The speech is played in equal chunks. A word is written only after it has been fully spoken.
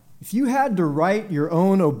If you had to write your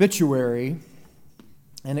own obituary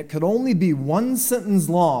and it could only be one sentence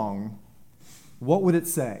long, what would it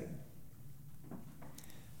say?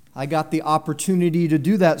 I got the opportunity to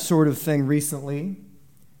do that sort of thing recently,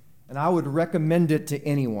 and I would recommend it to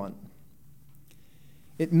anyone.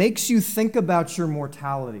 It makes you think about your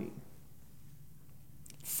mortality.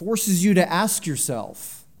 It forces you to ask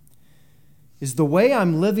yourself, is the way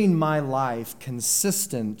I'm living my life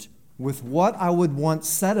consistent with what I would want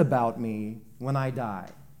said about me when I die?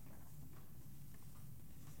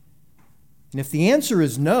 And if the answer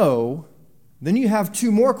is no, then you have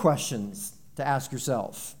two more questions to ask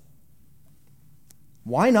yourself.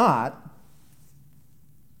 Why not?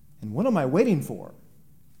 And what am I waiting for?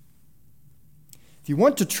 If you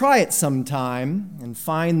want to try it sometime and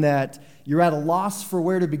find that you're at a loss for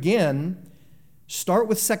where to begin, start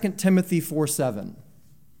with 2 Timothy 4:7,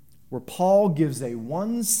 where Paul gives a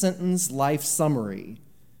one-sentence life summary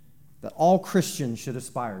that all Christians should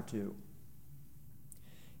aspire to.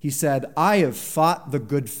 He said, I have fought the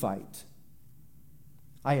good fight.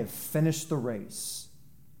 I have finished the race.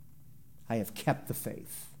 I have kept the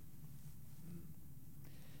faith.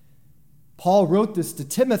 Paul wrote this to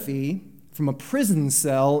Timothy from a prison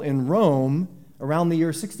cell in Rome around the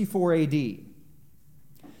year 64 AD.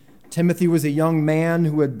 Timothy was a young man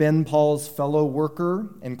who had been Paul's fellow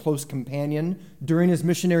worker and close companion during his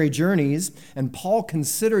missionary journeys, and Paul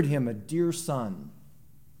considered him a dear son.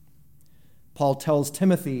 Paul tells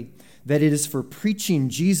Timothy that it is for preaching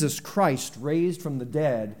Jesus Christ raised from the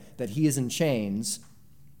dead that he is in chains.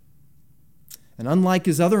 And unlike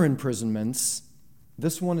his other imprisonments,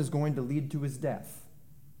 this one is going to lead to his death.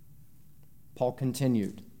 Paul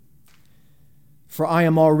continued, for I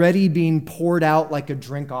am already being poured out like a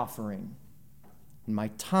drink offering, and my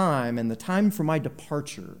time and the time for my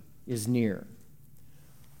departure is near.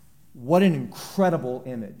 What an incredible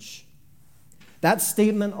image. That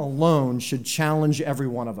statement alone should challenge every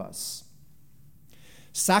one of us.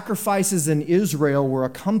 Sacrifices in Israel were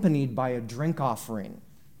accompanied by a drink offering.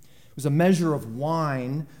 It was a measure of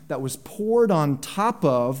wine that was poured on top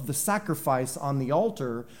of the sacrifice on the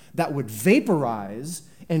altar that would vaporize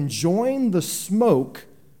and join the smoke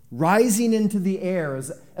rising into the air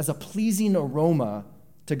as a pleasing aroma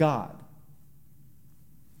to God.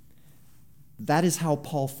 That is how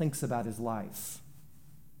Paul thinks about his life.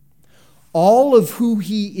 All of who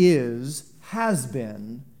he is, has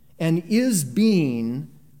been, and is being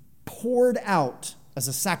poured out as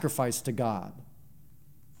a sacrifice to God.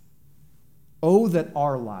 Oh, that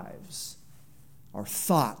our lives, our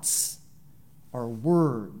thoughts, our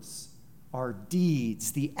words, our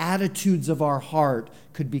deeds, the attitudes of our heart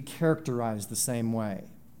could be characterized the same way.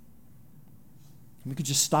 We could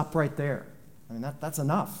just stop right there. I mean, that's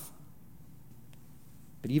enough.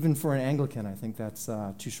 But even for an Anglican, I think that's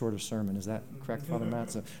too short a sermon. Is that correct, Father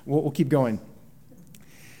Matt? So we'll keep going.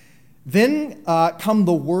 Then come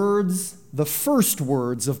the first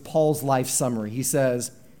words of Paul's life summary. He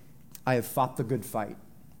says, I have fought the good fight.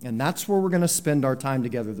 And that's where we're going to spend our time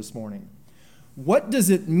together this morning. What does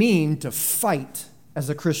it mean to fight as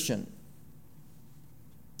a Christian?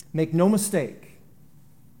 Make no mistake,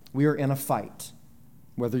 we are in a fight,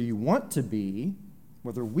 whether you want to be,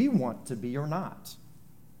 whether we want to be or not.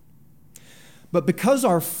 But because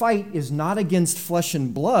our fight is not against flesh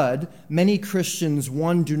and blood, many Christians,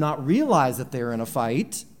 one, do not realize that they're in a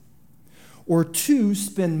fight, or two,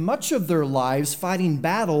 spend much of their lives fighting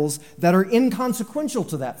battles that are inconsequential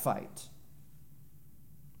to that fight.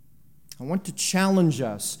 I want to challenge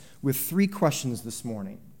us with three questions this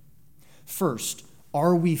morning. First,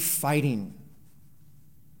 are we fighting?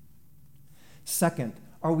 Second,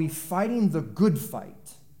 are we fighting the good fight?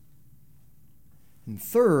 And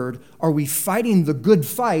third, are we fighting the good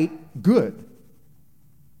fight good?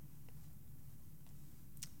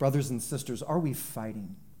 Brothers and sisters, are we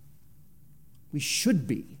fighting? We should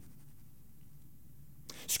be.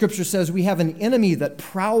 Scripture says we have an enemy that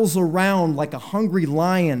prowls around like a hungry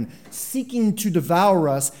lion, seeking to devour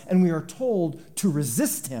us, and we are told to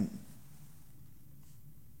resist him.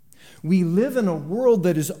 We live in a world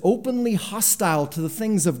that is openly hostile to the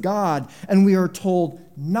things of God, and we are told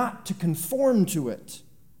not to conform to it.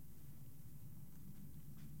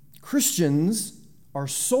 Christians are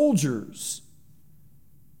soldiers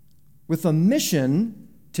with a mission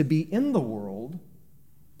to be in the world,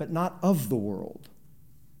 but not of the world.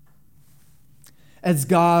 As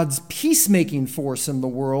God's peacemaking force in the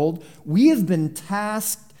world, we have been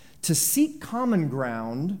tasked to seek common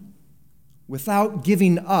ground without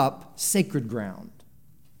giving up sacred ground.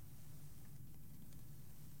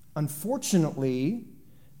 Unfortunately,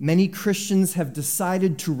 many Christians have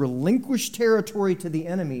decided to relinquish territory to the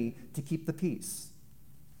enemy to keep the peace.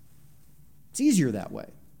 It's easier that way.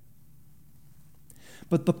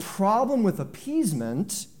 But the problem with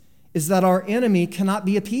appeasement is that our enemy cannot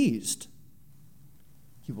be appeased.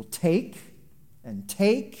 He will take and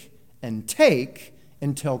take and take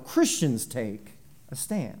until Christians take a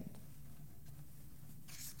stand.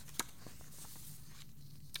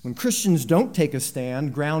 When Christians don't take a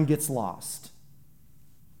stand, ground gets lost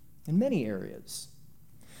in many areas.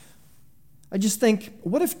 I just think,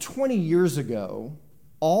 what if 20 years ago,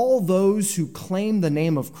 all those who claim the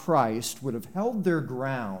name of Christ would have held their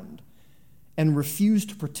ground and refused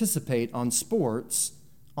to participate on sports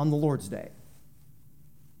on the Lord's Day?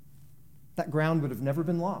 That ground would have never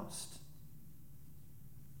been lost.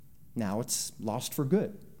 Now it's lost for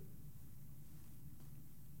good.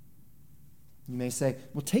 You may say,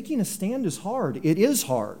 well, taking a stand is hard. It is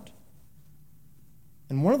hard.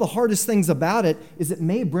 And one of the hardest things about it is it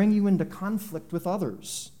may bring you into conflict with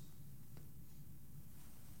others.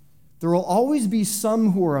 There will always be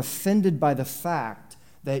some who are offended by the fact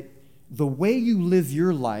that the way you live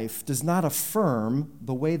your life does not affirm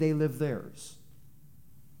the way they live theirs.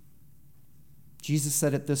 Jesus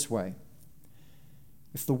said it this way: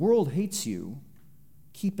 if the world hates you,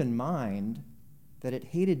 keep in mind that it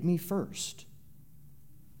hated me first.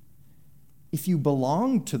 If you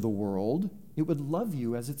belonged to the world, it would love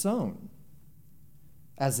you as its own.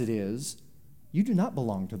 As it is, you do not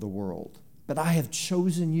belong to the world, but I have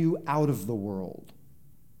chosen you out of the world.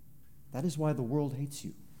 That is why the world hates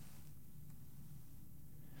you.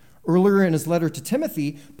 Earlier in his letter to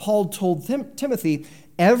Timothy, Paul told Timothy,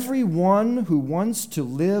 everyone who wants to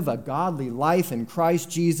live a godly life in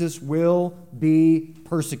Christ Jesus will be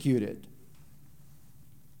persecuted.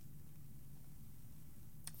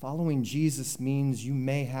 Following Jesus means you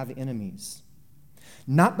may have enemies,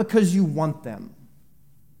 not because you want them,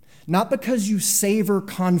 not because you savor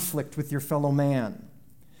conflict with your fellow man,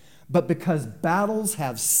 but because battles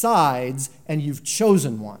have sides and you've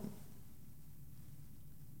chosen one.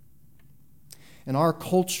 In our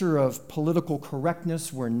culture of political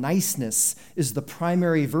correctness, where niceness is the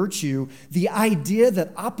primary virtue, the idea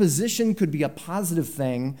that opposition could be a positive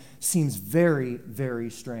thing seems very, very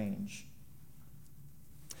strange.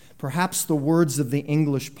 Perhaps the words of the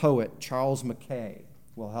English poet Charles Mackay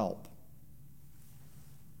will help.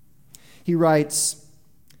 He writes,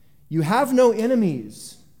 "You have no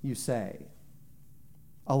enemies, you say.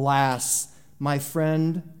 Alas, my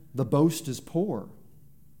friend, the boast is poor.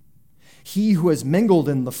 He who has mingled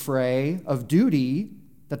in the fray of duty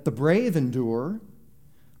that the brave endure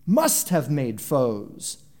must have made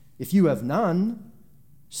foes. If you have none,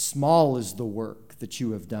 small is the work that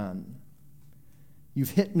you have done.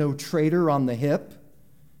 You've hit no traitor on the hip.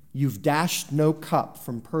 You've dashed no cup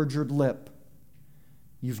from perjured lip.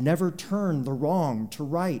 You've never turned the wrong to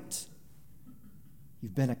right.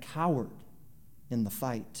 You've been a coward in the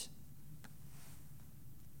fight."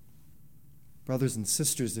 Brothers and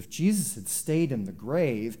sisters, if Jesus had stayed in the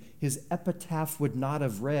grave, his epitaph would not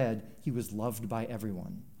have read, "He was loved by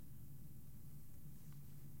everyone."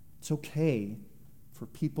 It's okay for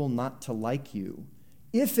people not to like you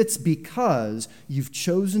if it's because you've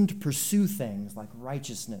chosen to pursue things like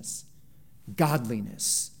righteousness,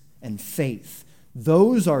 godliness, and faith.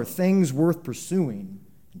 Those are things worth pursuing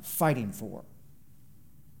and fighting for.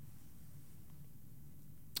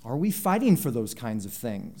 Are we fighting for those kinds of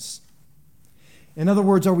things? In other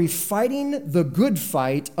words, are we fighting the good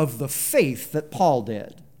fight of the faith that Paul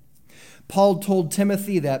did? Paul told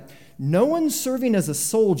Timothy that no one serving as a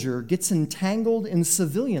soldier gets entangled in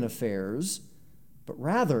civilian affairs, but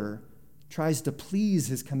rather tries to please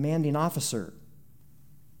his commanding officer.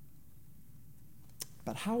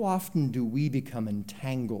 But how often do we become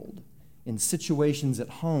entangled in situations at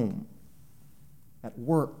home, at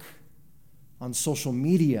work, on social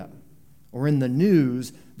media, or in the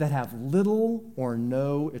news that have little or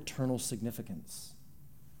no eternal significance?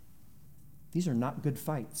 These are not good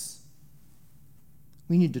fights.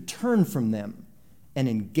 We need to turn from them and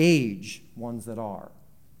engage ones that are.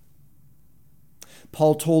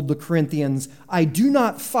 Paul told the Corinthians, "I do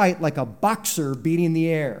not fight like a boxer beating the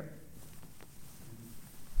air."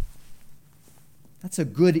 That's a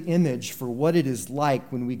good image for what it is like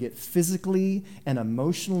when we get physically and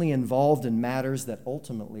emotionally involved in matters that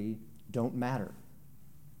ultimately don't matter.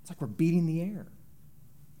 It's like we're beating the air.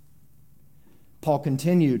 Paul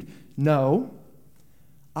continued, "No,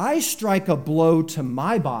 I strike a blow to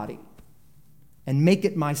my body and make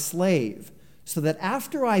it my slave, so that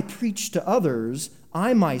after I preach to others,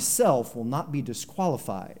 I myself will not be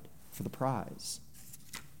disqualified for the prize."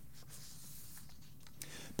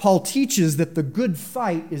 Paul teaches that the good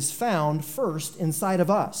fight is found first inside of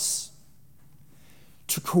us.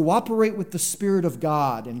 To cooperate with the Spirit of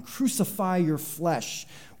God and crucify your flesh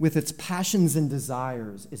with its passions and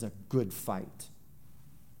desires is a good fight.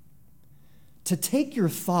 To take your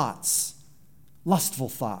thoughts, lustful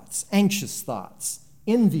thoughts, anxious thoughts,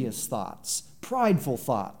 envious thoughts, prideful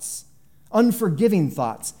thoughts, unforgiving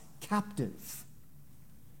thoughts, captive,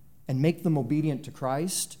 and make them obedient to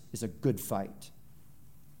Christ is a good fight.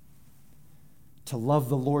 To love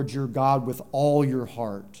the Lord your God with all your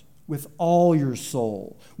heart, with all your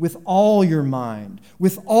soul, with all your mind,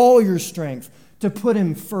 with all your strength, to put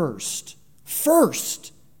him first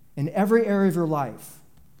in every area of your life,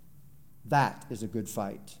 that is a good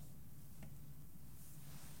fight.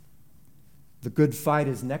 The good fight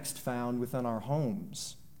is next found within our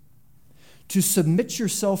homes. To submit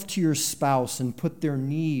yourself to your spouse and put their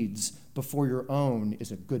needs before your own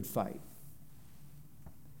is a good fight.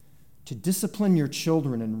 To discipline your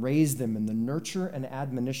children and raise them in the nurture and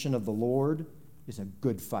admonition of the Lord is a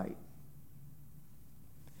good fight.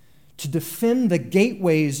 To defend the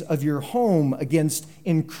gateways of your home against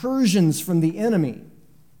incursions from the enemy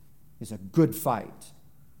is a good fight.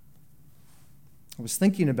 I was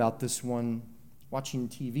thinking about this one watching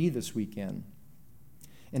TV this weekend,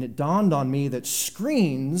 and it dawned on me that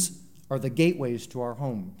screens are the gateways to our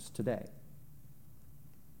homes today.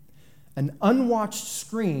 An unwatched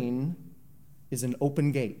screen is an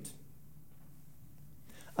open gate.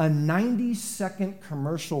 A 90-second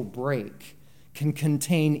commercial break can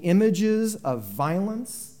contain images of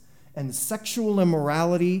violence and sexual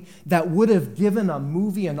immorality that would have given a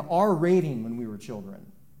movie an R rating when we were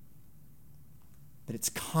children. But it's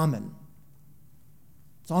common.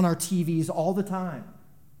 It's on our TVs all the time.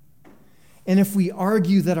 And if we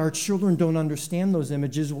argue that our children don't understand those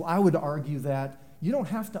images, well, I would argue that you don't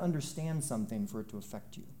have to understand something for it to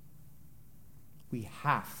affect you. We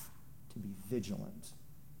have to be vigilant.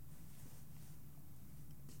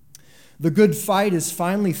 The good fight is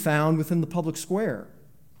finally found within the public square.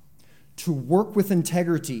 To work with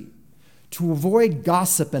integrity, to avoid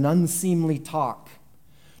gossip and unseemly talk,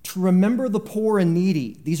 to remember the poor and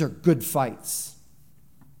needy, these are good fights.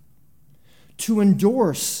 To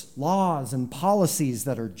endorse laws and policies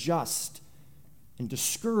that are just and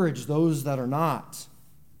discourage those that are not.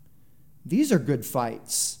 These are good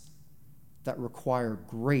fights that require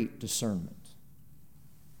great discernment.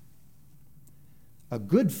 A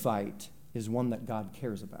good fight is one that God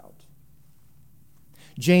cares about.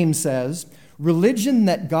 James says, religion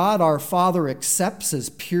that God our Father accepts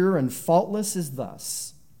as pure and faultless is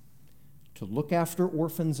thus: to look after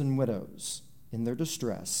orphans and widows in their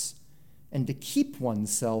distress, and to keep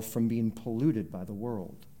oneself from being polluted by the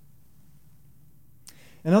world.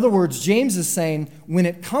 In other words, James is saying, when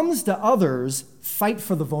it comes to others, fight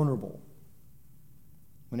for the vulnerable.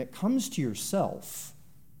 When it comes to yourself,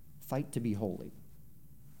 fight to be holy.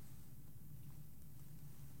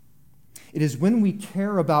 It is when we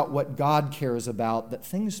care about what God cares about that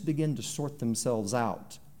things begin to sort themselves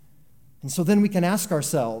out. And so then we can ask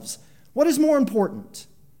ourselves, what is more important?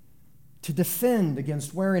 To defend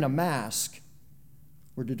against wearing a mask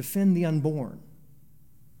or to defend the unborn?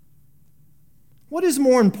 What is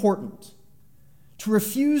more important? To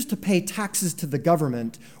refuse to pay taxes to the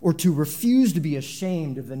government or to refuse to be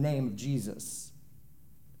ashamed of the name of Jesus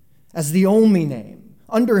as the only name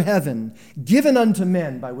under heaven given unto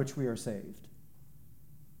men by which we are saved?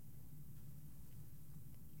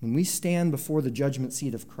 When we stand before the judgment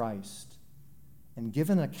seat of Christ and give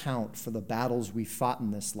an account for the battles we fought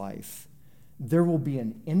in this life, there will be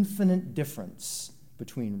an infinite difference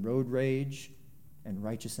between road rage and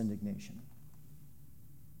righteous indignation.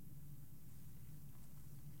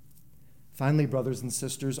 Finally, brothers and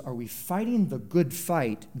sisters, are we fighting the good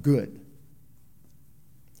fight good?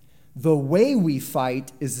 The way we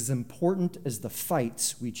fight is as important as the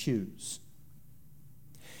fights we choose.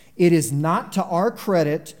 It is not to our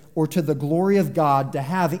credit or to the glory of God to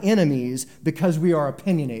have enemies because we are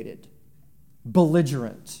opinionated,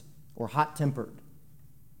 belligerent, or hot-tempered.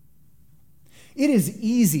 It is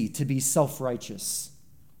easy to be self-righteous,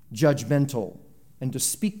 judgmental, and to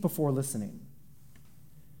speak before listening.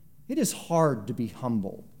 It is hard to be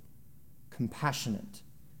humble, compassionate,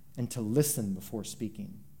 and to listen before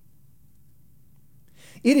speaking.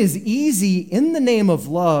 It is easy in the name of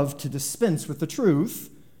love to dispense with the truth,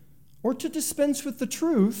 or to dispense with the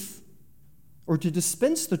truth, or to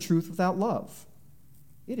dispense the truth without love.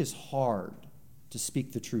 It is hard to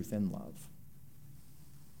speak the truth in love.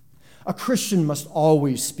 A Christian must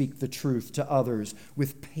always speak the truth to others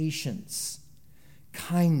with patience,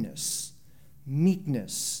 kindness,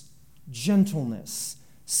 meekness, gentleness,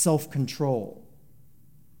 self-control.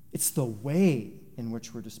 It's the way in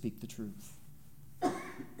which we're to speak the truth. I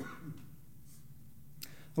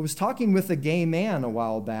was talking with a gay man a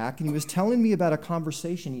while back, and he was telling me about a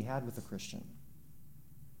conversation he had with a Christian.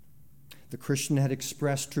 The Christian had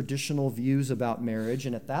expressed traditional views about marriage,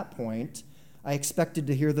 and at that point, I expected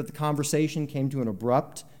to hear that the conversation came to an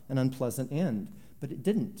abrupt and unpleasant end, but it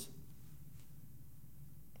didn't.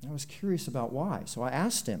 I was curious about why, so I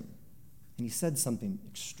asked him, and he said something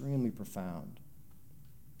extremely profound.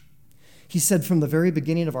 He said, from the very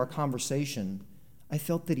beginning of our conversation, I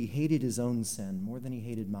felt that he hated his own sin more than he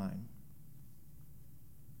hated mine.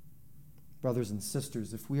 Brothers and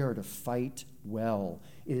sisters, if we are to fight well,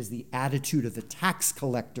 it is the attitude of the tax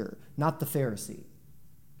collector, not the Pharisee,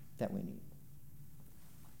 that we need.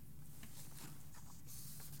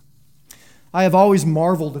 I have always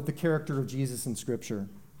marveled at the character of Jesus in Scripture.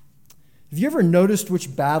 Have you ever noticed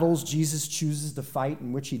which battles Jesus chooses to fight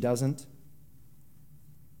and which he doesn't?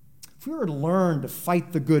 If we were to learn to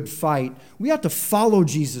fight the good fight, we ought to follow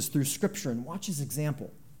Jesus through Scripture and watch his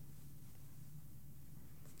example.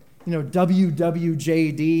 You know,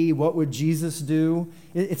 WWJD, what would Jesus do?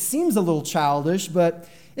 It seems a little childish, but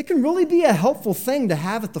it can really be a helpful thing to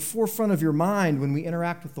have at the forefront of your mind when we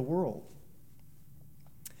interact with the world.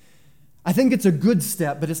 I think it's a good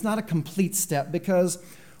step, but it's not a complete step, because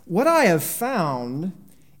what I have found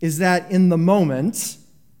is that in the moment,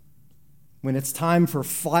 when it's time for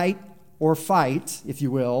flight or fight, if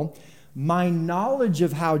you will, my knowledge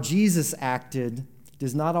of how Jesus acted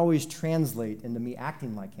does not always translate into me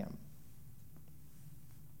acting like him.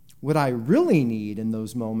 What I really need in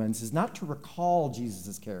those moments is not to recall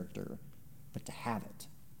Jesus' character, but to have it.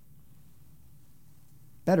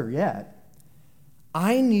 Better yet,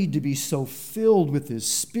 I need to be so filled with his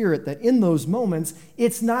Spirit that in those moments,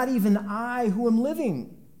 it's not even I who am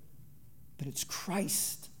living, but it's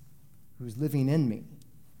Christ who's living in me.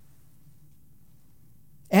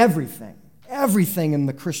 Everything in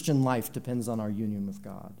the Christian life depends on our union with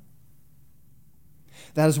God.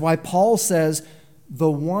 That is why Paul says, the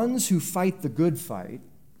ones who fight the good fight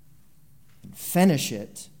and finish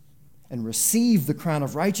it and receive the crown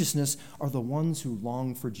of righteousness are the ones who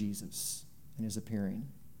long for Jesus and his appearing.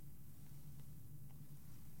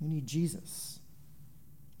 We need Jesus.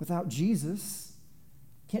 Without Jesus,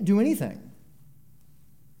 can't do anything.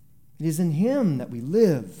 It is in him that we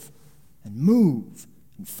live and move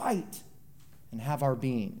and fight and have our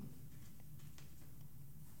being.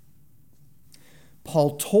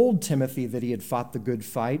 Paul told Timothy that he had fought the good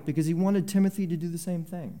fight because he wanted Timothy to do the same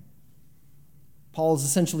thing. Paul is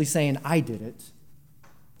essentially saying, I did it.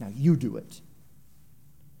 Now you do it.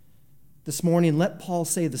 This morning, let Paul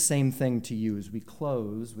say the same thing to you as we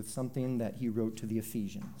close with something that he wrote to the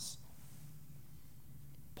Ephesians.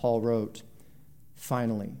 Paul wrote,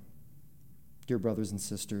 finally, dear brothers and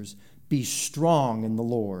sisters, be strong in the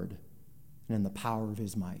Lord and in the power of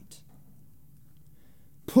his might.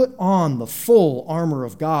 Put on the full armor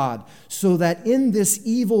of God so that in this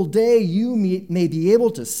evil day you may be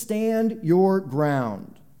able to stand your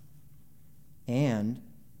ground. And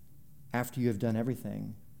after you have done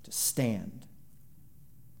everything, to stand.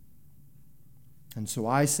 And so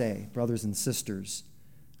I say, brothers and sisters,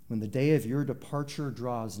 when the day of your departure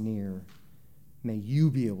draws near, may you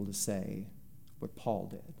be able to say what Paul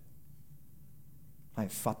did. I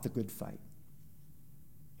have fought the good fight.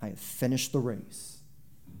 I have finished the race.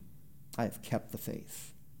 I have kept the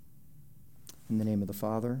faith. In the name of the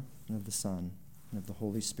Father, and of the Son, and of the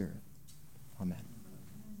Holy Spirit. Amen.